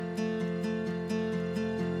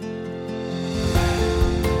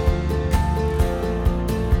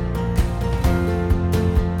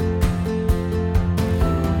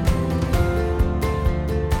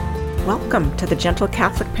Welcome to the Gentle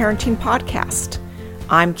Catholic Parenting Podcast.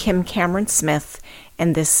 I'm Kim Cameron Smith,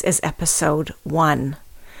 and this is episode 1.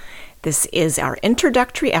 This is our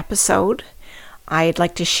introductory episode. I'd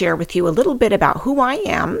like to share with you a little bit about who I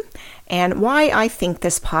am and why I think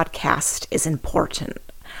this podcast is important.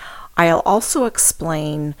 I'll also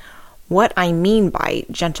explain what I mean by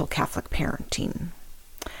gentle Catholic parenting.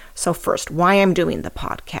 So first, why I'm doing the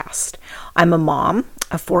podcast. I'm a mom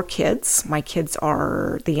of 4 kids. My kids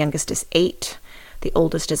the youngest is 8. The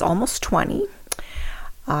oldest is almost 20.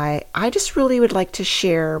 I just really would like to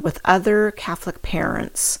share with other Catholic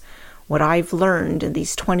parents what I've learned in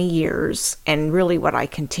these 20 years and really what I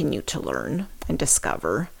continue to learn and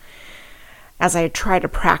discover as I try to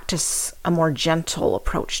practice a more gentle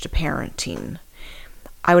approach to parenting.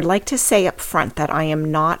 I would like to say up front that I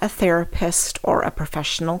am not a therapist or a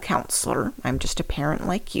professional counselor. I'm just a parent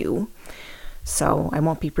like you. So I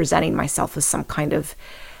won't be presenting myself as some kind of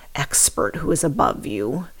expert who is above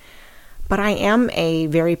you. But I am a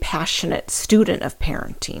very passionate student of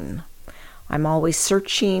parenting. I'm always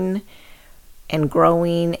searching and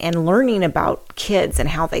growing and learning about kids and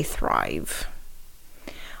how they thrive.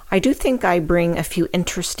 I do think I bring a few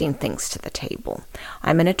interesting things to the table.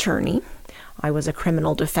 I'm an attorney. I was a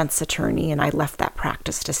criminal defense attorney, and I left that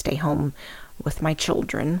practice to stay home with my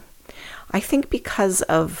children. I think because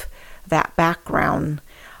of that background,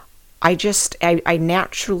 I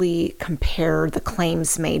naturally compare the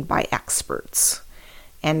claims made by experts,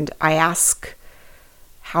 and I ask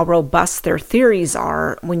how robust their theories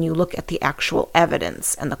are when you look at the actual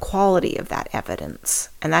evidence and the quality of that evidence.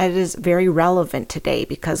 And that is very relevant today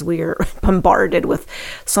because we are bombarded with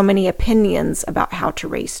so many opinions about how to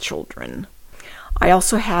raise children. I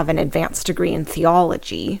also have an advanced degree in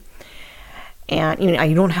theology, and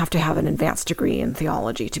you don't have to have an advanced degree in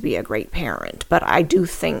theology to be a great parent, but I do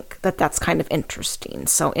think that that's kind of interesting.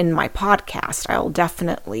 So in my podcast, I'll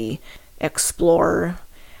definitely explore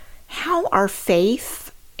how our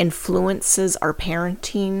faith influences our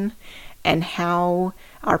parenting and how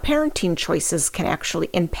our parenting choices can actually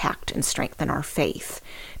impact and strengthen our faith,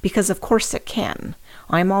 because of course it can.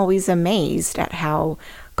 I'm always amazed at how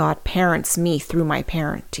God parents me through my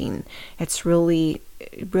parenting. It's really,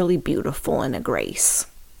 really beautiful and a grace.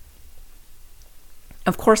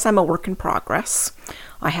 Of course, I'm a work in progress.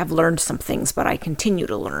 I have learned some things, but I continue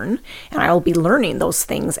to learn, and I will be learning those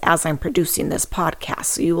things as I'm producing this podcast.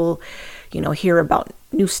 So you will, hear about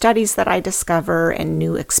new studies that I discover and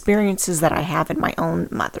new experiences that I have in my own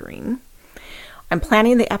mothering. I'm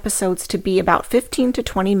planning the episodes to be about 15 to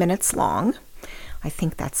 20 minutes long. I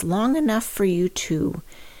think that's long enough for you to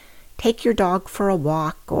take your dog for a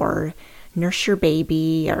walk or nurse your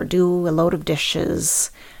baby or do a load of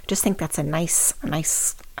dishes. I just think that's a nice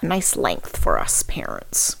length for us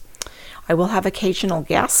parents. I will have occasional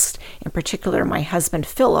guests. In particular, my husband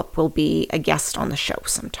Philip will be a guest on the show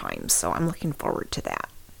sometimes, so I'm looking forward to that.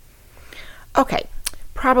 Okay,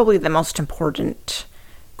 probably the most important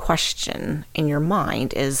question in your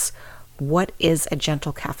mind is, what is a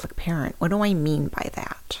gentle Catholic parent? What do I mean by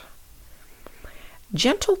that?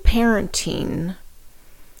 Gentle parenting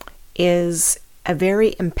is a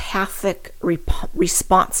very empathic,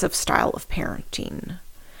 responsive style of parenting.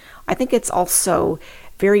 I think it's also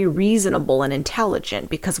very reasonable and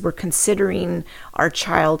intelligent because we're considering our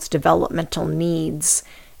child's developmental needs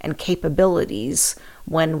and capabilities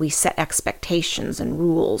when we set expectations and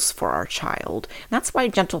rules for our child. And that's why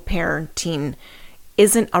gentle parenting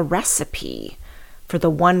isn't a recipe for the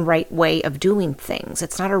one right way of doing things.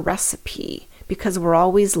 It's not a recipe because we're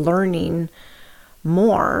always learning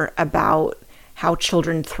more about how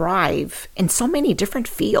children thrive in so many different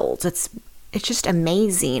fields. It's just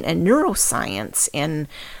amazing. In neuroscience, in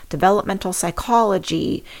developmental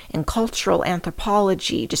psychology, in cultural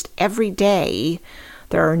anthropology, just every day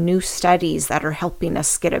there are new studies that are helping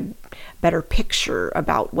us get a better picture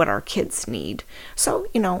about what our kids need. So,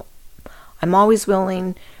 I'm always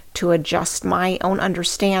willing to adjust my own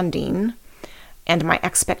understanding and my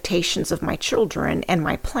expectations of my children and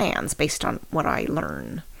my plans based on what I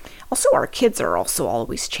learn. Also, our kids are also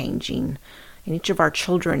always changing. And each of our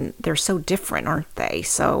children, they're so different, aren't they?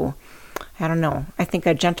 So, I don't know. I think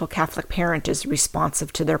a gentle Catholic parent is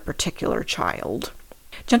responsive to their particular child.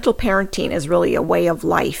 Gentle parenting is really a way of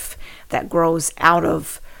life that grows out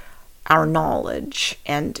of our knowledge,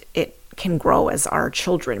 and it can grow as our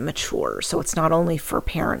children mature. So it's not only for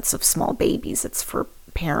parents of small babies, it's for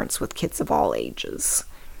parents with kids of all ages.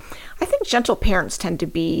 I think gentle parents tend to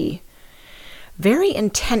be very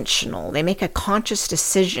intentional. They make a conscious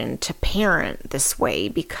decision to parent this way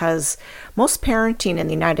because most parenting in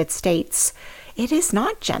the United States, it is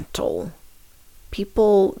not gentle.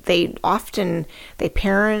 They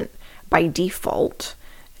parent by default,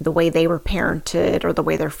 the way they were parented or the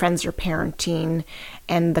way their friends are parenting.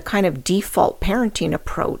 And the kind of default parenting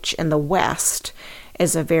approach in the West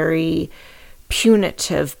is a very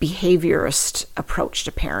punitive behaviorist approach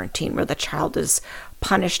to parenting, where the child is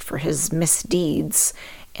punished for his misdeeds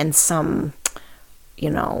in some,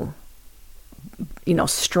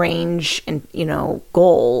 strange and,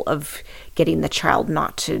 goal of getting the child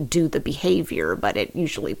not to do the behavior, but it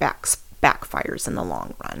usually backfires in the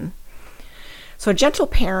long run. So gentle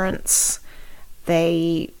parents,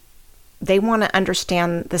 they want to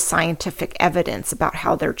understand the scientific evidence about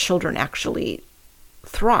how their children actually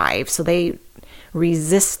thrive. So they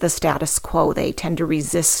resist the status quo. They tend to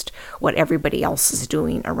resist what everybody else is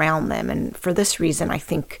doing around them. And for this reason, I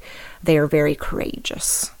think they are very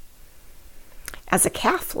courageous. As a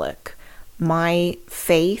Catholic, my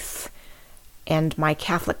faith and my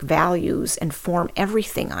Catholic values inform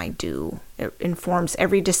everything I do. It informs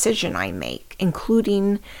every decision I make,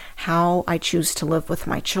 including how I choose to live with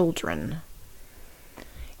my children.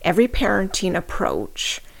 Every parenting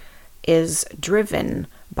approach is driven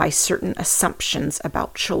by certain assumptions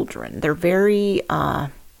about children. They're very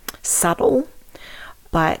subtle,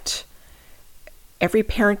 but every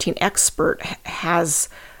parenting expert has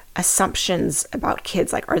assumptions about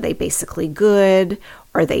kids, like, are they basically good?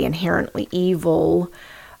 Are they inherently evil?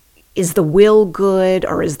 Is the will good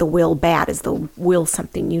or is the will bad? Is the will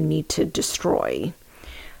something you need to destroy?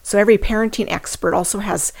 So every parenting expert also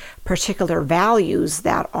has particular values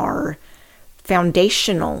that are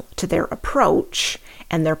foundational to their approach,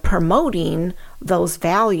 and they're promoting those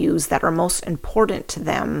values that are most important to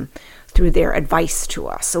them through their advice to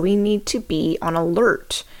us. So we need to be on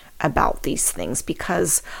alert about these things,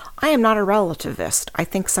 because I am not a relativist. I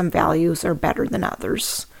think some values are better than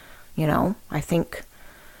others. I think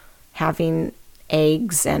having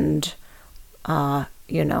eggs and,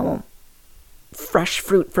 fresh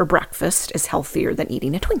fruit for breakfast is healthier than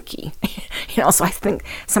eating a Twinkie. So I think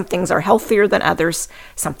some things are healthier than others,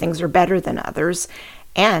 some things are better than others,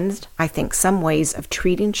 and I think some ways of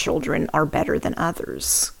treating children are better than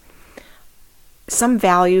others. Some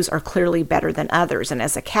values are clearly better than others, and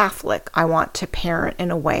as a Catholic, I want to parent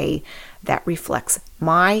in a way that reflects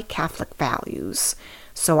my Catholic values.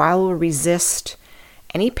 So I will resist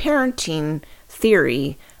any parenting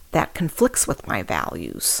theory that conflicts with my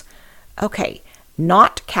values. Okay,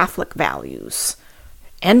 not Catholic values.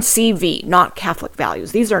 NCV, not Catholic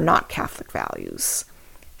values. These are not Catholic values.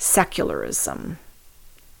 Secularism,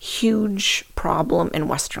 huge problem in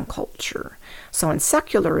Western culture. So in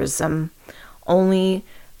secularism, only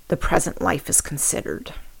the present life is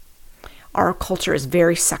considered. Our culture is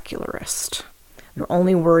very secularist. We're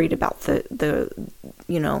only worried about the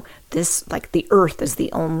earth is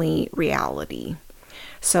the only reality.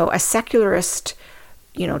 So a secularist,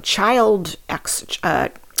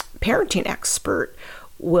 parenting expert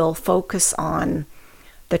will focus on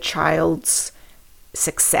the child's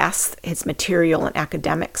success, his material and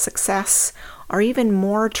academic success, or even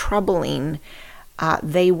more troubling,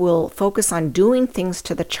 they will focus on doing things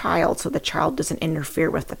to the child so the child doesn't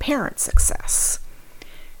interfere with the parent's success.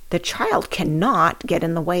 The child cannot get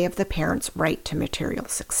in the way of the parent's right to material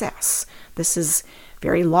success. This is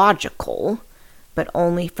very logical, but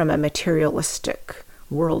only from a materialistic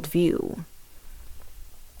worldview.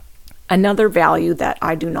 Another value that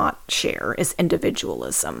I do not share is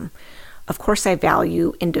individualism. Of course, I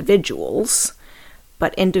value individuals,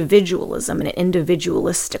 but individualism and an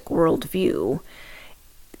individualistic worldview,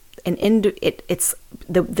 it's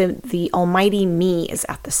the almighty me is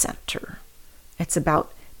at the center. It's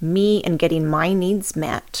about me and getting my needs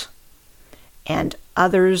met, and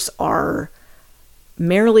others are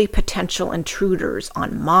merely potential intruders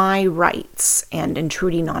on my rights and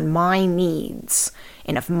intruding on my needs.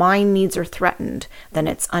 And if my needs are threatened, then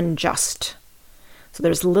it's unjust. So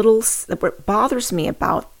what bothers me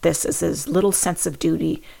about this is this little sense of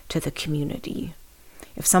duty to the community.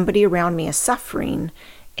 If somebody around me is suffering,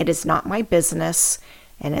 it is not my business,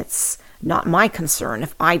 and it's not my concern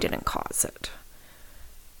if I didn't cause it.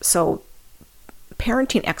 So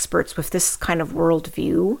parenting experts with this kind of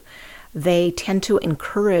worldview, they tend to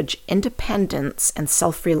encourage independence and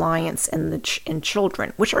self-reliance in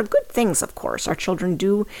children, which are good things, of course. Our children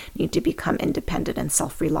do need to become independent and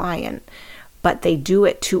self-reliant, but they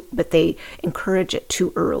encourage it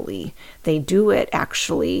too early. They do it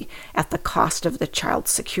actually at the cost of the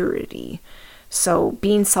child's security. So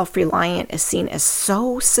being self-reliant is seen as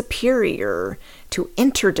so superior to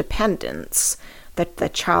interdependence that the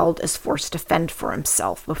child is forced to fend for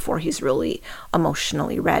himself before he's really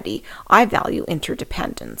emotionally ready. I value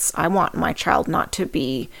interdependence. I want my child not to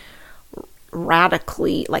be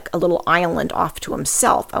radically like a little island off to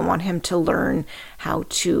himself. I want him to learn how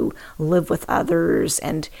to live with others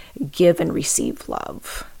and give and receive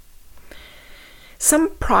love.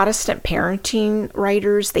 Some Protestant parenting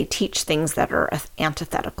writers, they teach things that are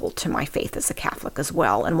antithetical to my faith as a Catholic as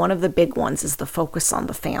well. And one of the big ones is the focus on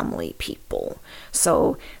the family people.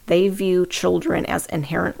 So they view children as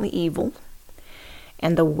inherently evil,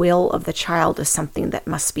 and the will of the child is something that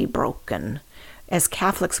must be broken. As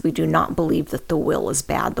Catholics, we do not believe that the will is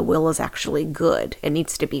bad. The will is actually good. It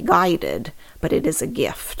needs to be guided, but it is a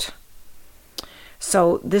gift.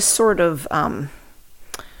 So this sort of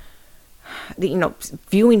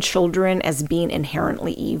viewing children as being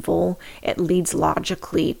inherently evil, it leads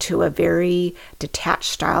logically to a very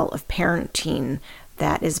detached style of parenting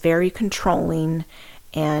that is very controlling,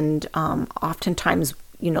 and oftentimes,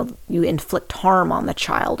 you inflict harm on the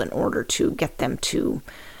child in order to get them to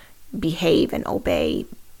behave and obey,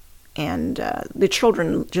 and the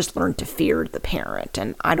children just learn to fear the parent,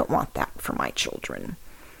 and I don't want that for my children.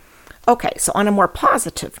 Okay, so on a more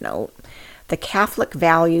positive note, the Catholic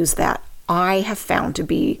values that I have found to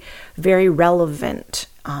be very relevant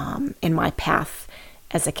in my path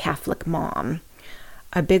as a Catholic mom.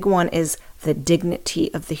 A big one is the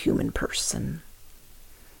dignity of the human person.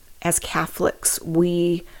 As Catholics,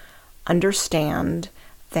 we understand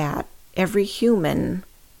that every human,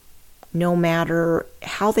 no matter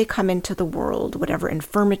how they come into the world, whatever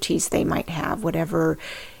infirmities they might have, whatever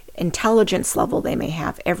intelligence level they may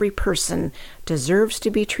have, every person deserves to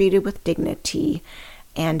be treated with dignity,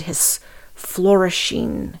 and his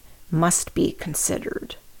flourishing must be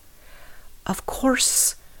considered. Of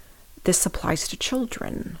course, this applies to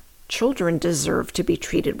children. Children deserve to be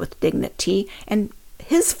treated with dignity, and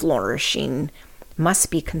his flourishing must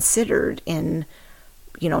be considered in,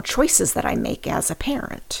 choices that I make as a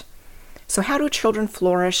parent. So how do children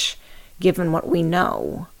flourish given what we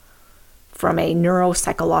know from a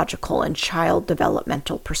neuropsychological and child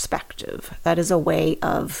developmental perspective? That is a way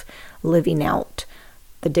of living out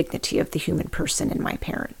the dignity of the human person in my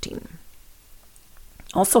parenting.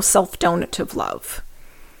 Also, self-donative love.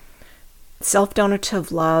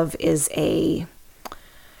 Self-donative love is a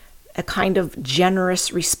kind of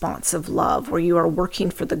generous, responsive love where you are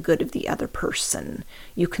working for the good of the other person.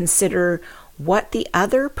 You consider what the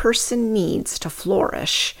other person needs to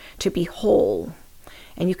flourish, to be whole.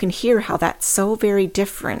 And you can hear how that's so very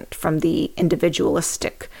different from the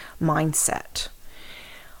individualistic mindset.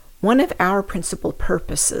 One of our principal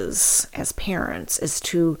purposes as parents is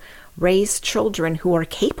to raise children who are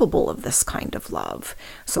capable of this kind of love.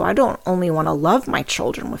 So I don't only want to love my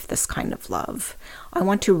children with this kind of love. I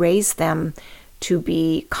want to raise them to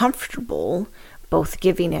be comfortable both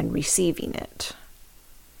giving and receiving it.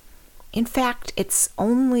 In fact, it's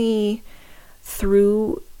only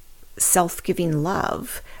through self-giving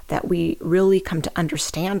love that we really come to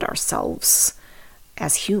understand ourselves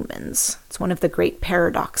as humans. It's one of the great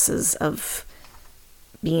paradoxes of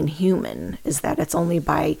being human, is that it's only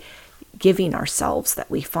by giving ourselves that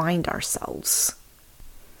we find ourselves.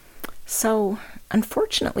 So,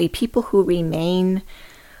 unfortunately, people who remain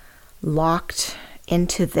locked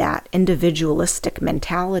into that individualistic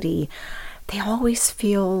mentality, they always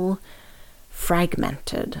feel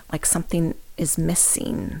fragmented, like something is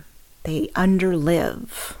missing. They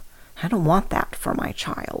underlive. I don't want that for my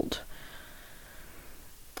child.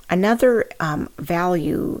 Another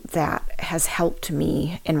value that has helped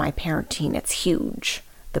me in my parenting, it's huge,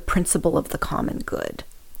 the principle of the common good.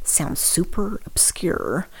 It sounds super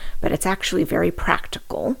obscure, but it's actually very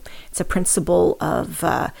practical. It's a principle of,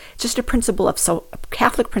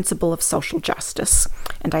 Catholic principle of social justice,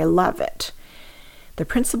 and I love it. The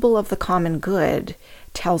principle of the common good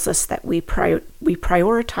tells us that we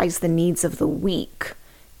prioritize the needs of the weak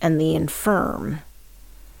and the infirm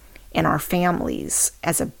in our families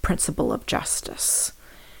as a principle of justice.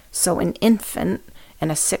 So an infant and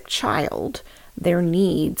a sick child, their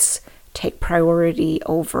needs take priority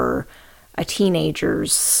over a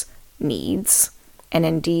teenager's needs, and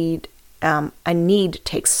indeed a need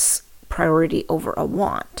takes priority over a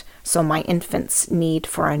want. So my infant's need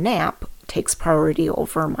for a nap takes priority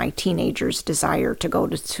over my teenager's desire to go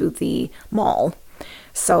to the mall.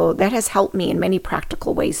 So that has helped me in many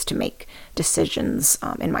practical ways to make decisions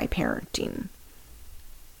in my parenting.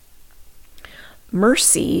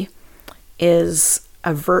 Mercy is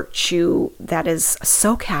a virtue that is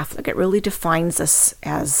so Catholic. It really defines us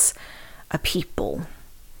as a people.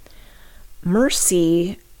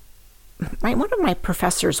 Mercy one of my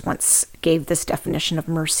professors once gave this definition of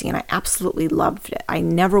mercy, and I absolutely loved it. I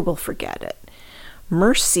never will forget it.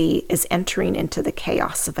 Mercy is entering into the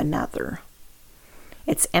chaos of another.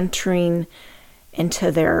 It's entering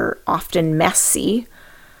into their often messy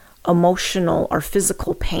emotional or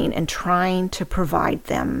physical pain and trying to provide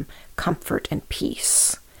them comfort and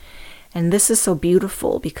peace. And this is so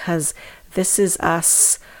beautiful because this is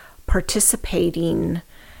us participating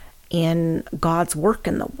in God's work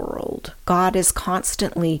in the world. God is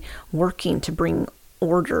constantly working to bring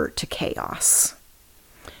order to chaos.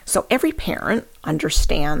 So every parent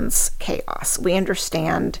understands chaos. We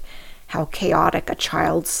understand how chaotic a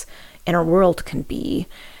child's inner world can be.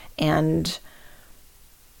 And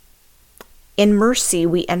in mercy,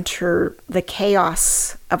 we enter the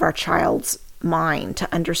chaos of our child's mind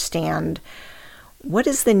to understand what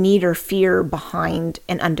is the need or fear behind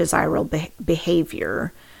an undesirable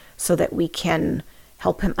behavior so that we can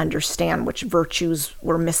help him understand which virtues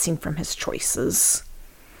were missing from his choices.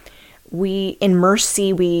 In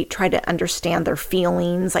mercy, we try to understand their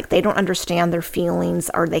feelings. Like, they don't understand their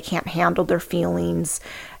feelings or they can't handle their feelings.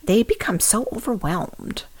 They become so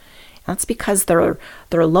overwhelmed. That's because their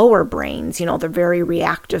lower brains, the very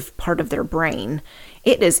reactive part of their brain,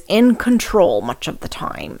 it is in control much of the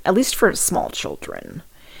time, at least for small children.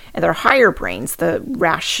 And their higher brains, the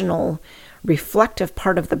rational, reflective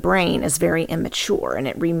part of the brain, is very immature, and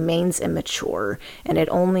it remains immature, and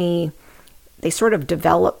they sort of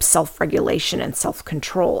develop self-regulation and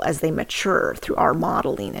self-control as they mature through our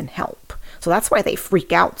modeling and help. So that's why they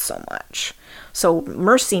freak out so much. So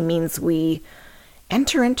mercy means we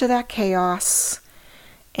enter into that chaos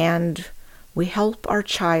and we help our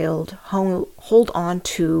child hold on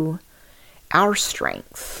to our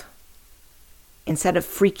strength. Instead of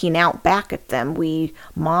freaking out back at them, we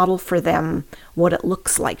model for them what it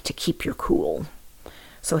looks like to keep your cool.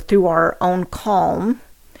 So through our own calm,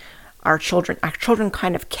 our children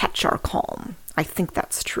kind of catch our calm. I think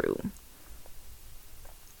that's true.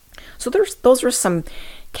 So those are some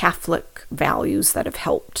Catholic values that have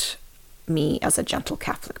helped me as a gentle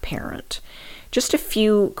Catholic parent. Just a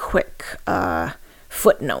few quick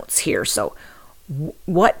footnotes here. So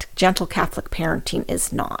what gentle Catholic parenting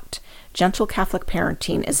is not. Gentle Catholic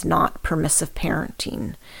parenting is not permissive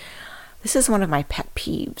parenting. This is one of my pet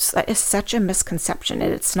peeves. That is such a misconception,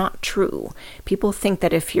 and it's not true. People think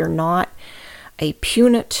that if you're not a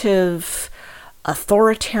punitive,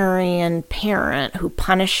 authoritarian parent who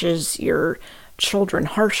punishes your children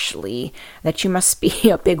harshly, that you must be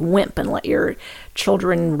a big wimp and let your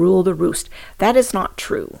children rule the roost. That is not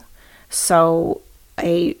true. So,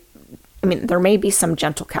 there may be some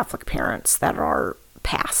gentle Catholic parents that are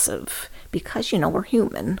passive because, we're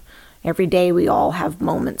human. Every day we all have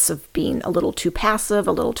moments of being a little too passive,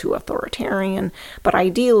 a little too authoritarian, but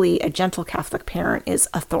ideally a gentle Catholic parent is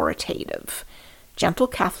authoritative. Gentle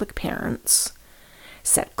Catholic parents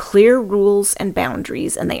set clear rules and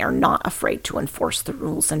boundaries, and they are not afraid to enforce the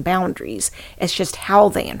rules and boundaries. It's just how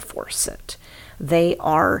they enforce it. They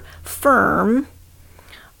are firm,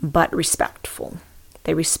 but respectful.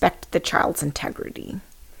 They respect the child's integrity.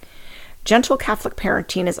 Gentle Catholic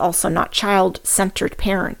parenting is also not child-centered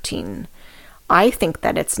parenting. I think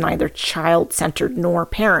that it's neither child-centered nor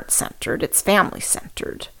parent-centered. It's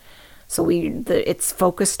family-centered. So it's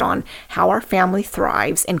focused on how our family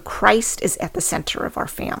thrives, and Christ is at the center of our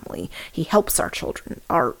family. He helps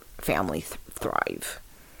our family thrive.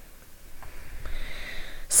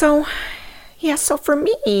 So for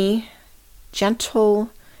me,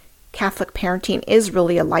 gentle Catholic parenting is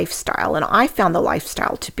really a lifestyle, and I found the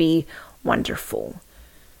lifestyle to be wonderful.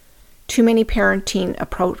 Too many parenting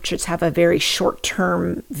approaches have a very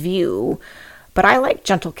short-term view, but I like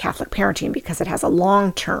gentle Catholic parenting because it has a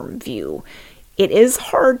long-term view. It is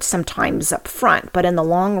hard sometimes up front, but in the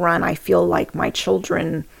long run, I feel like my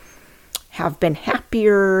children have been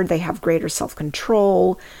happier, they have greater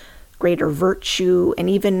self-control, greater virtue,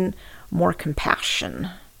 and even more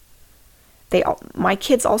compassion. My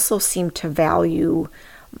kids also seem to value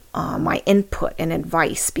my input and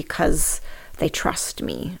advice because they trust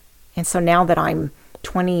me. And so now that I'm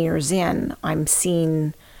 20 years in, I'm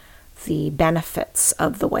seeing the benefits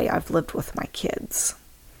of the way I've lived with my kids.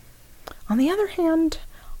 On the other hand,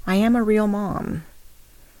 I am a real mom.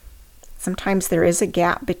 Sometimes there is a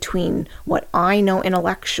gap between what I know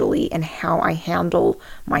intellectually and how I handle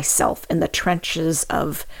myself in the trenches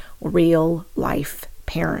of real life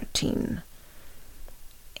parenting.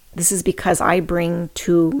 This is because I bring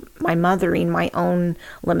to my mothering my own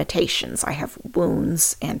limitations. I have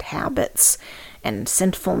wounds and habits and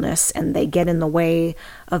sinfulness, and they get in the way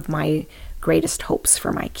of my greatest hopes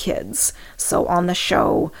for my kids. So on the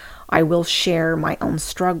show, I will share my own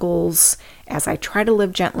struggles as I try to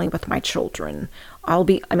live gently with my children. I'll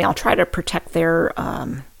try to protect their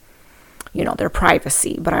their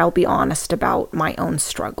privacy, but I'll be honest about my own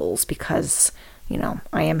struggles because,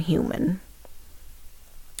 I am human.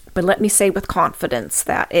 But let me say with confidence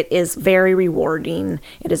that it is very rewarding.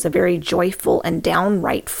 It is a very joyful and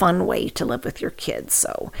downright fun way to live with your kids.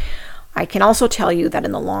 So I can also tell you that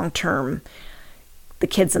in the long term, the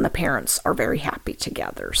kids and the parents are very happy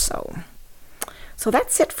together. So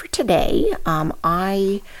that's it for today.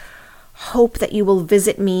 I hope that you will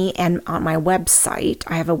visit me and on my website.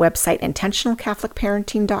 I have a website,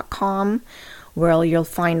 intentionalcatholicparenting.com, where you'll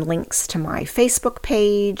find links to my Facebook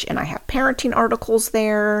page, and I have parenting articles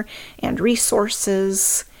there and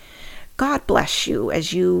resources. God bless you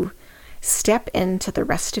as you step into the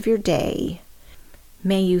rest of your day.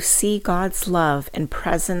 May you see God's love and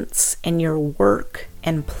presence in your work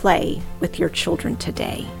and play with your children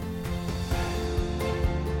today.